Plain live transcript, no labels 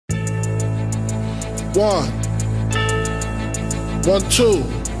1, 2.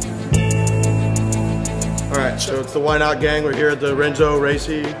 All right, so it's the Why Not Gang. We're here at the Renzo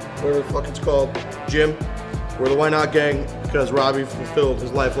Racy, whatever the fuck it's called, gym. We're the Why Not Gang because Robbie fulfilled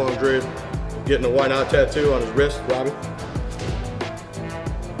his lifelong dream of getting a Why Not tattoo on his wrist. Robbie?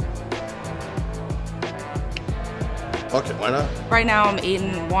 Fuck it, why not? Right now I'm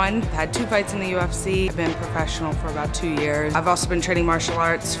 8-1. I've had 2 fights in the UFC. I've been professional for about 2 years. I've also been training martial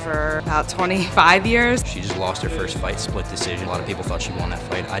arts for about 25 years. She just lost her first fight, split decision. A lot of people thought she won that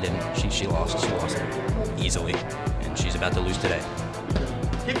fight. I didn't. She lost it easily, and she's about to lose today.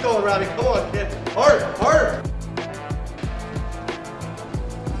 Keep going, Robbie. Come on, kid. Harder, harder.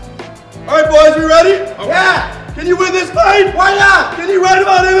 All right, boys, we ready? Okay. Yeah. Can you win this fight? Why not? Can you write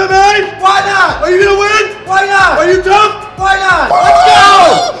about MMA? Why not? Are you gonna win? Why not? Are you tough? Why not? Let's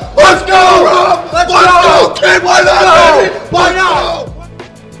go! Let's go, Rob! Let's go, kid! Why not, baby? Why not?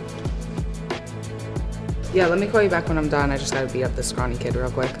 Yeah, let me call you back when I'm done. I just gotta beat up this scrawny kid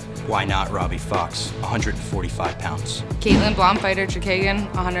real quick. Why not Robbie Fox, 145 pounds. Caitlin, blonde fighter, Chookagian,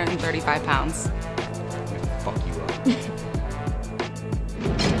 135 pounds. Fuck you, Rob.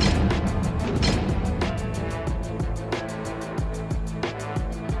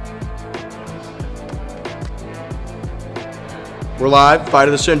 We're live, fight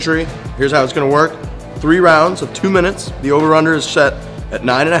of the century. Here's how it's gonna work. 3 rounds of 2 minutes. The over-under is set at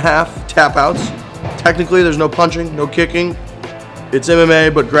 9.5 tap outs. Technically, there's no punching, no kicking. It's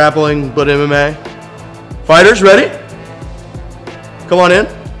MMA, but grappling, but MMA. Fighters, ready? Come on in.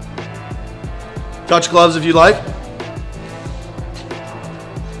 Touch gloves if you like.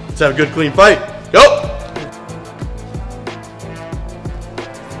 Let's have a good, clean fight. Go!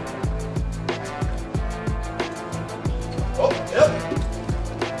 Oh, yep.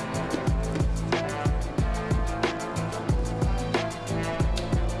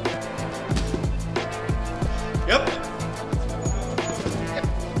 Yep.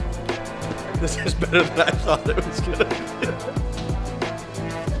 This is better than I thought it was gonna be.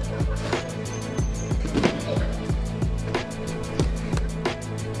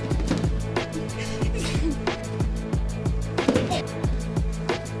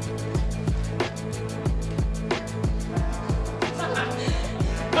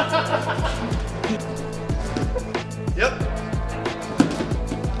 Yep.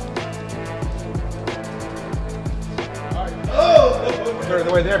 Oh! Third of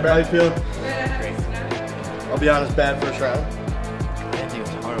the way there, Brad. How you feeling? I'll be honest, bad first round. That dude's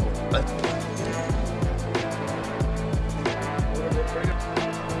horrible.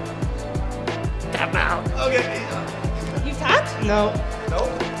 Tap out. Okay. You tapped? No. Nope.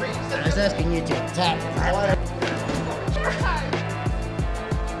 I was asking you to tap.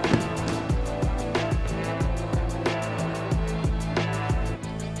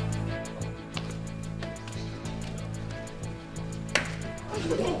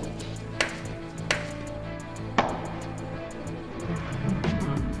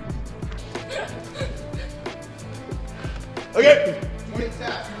 Okay. 20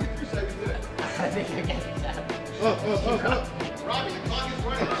 taps. 23 seconds in. I think you're getting tapped. Robbie, the clock is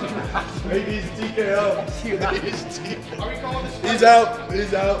running. Maybe he's TKO. He's TKO. Are we calling this? He's out.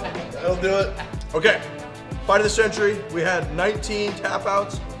 He's out. That'll do it. Okay. Fight of the century. We had 19 tap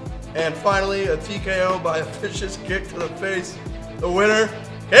outs. And finally, a TKO by a vicious kick to the face. The winner,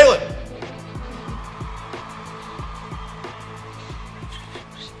 Caitlin.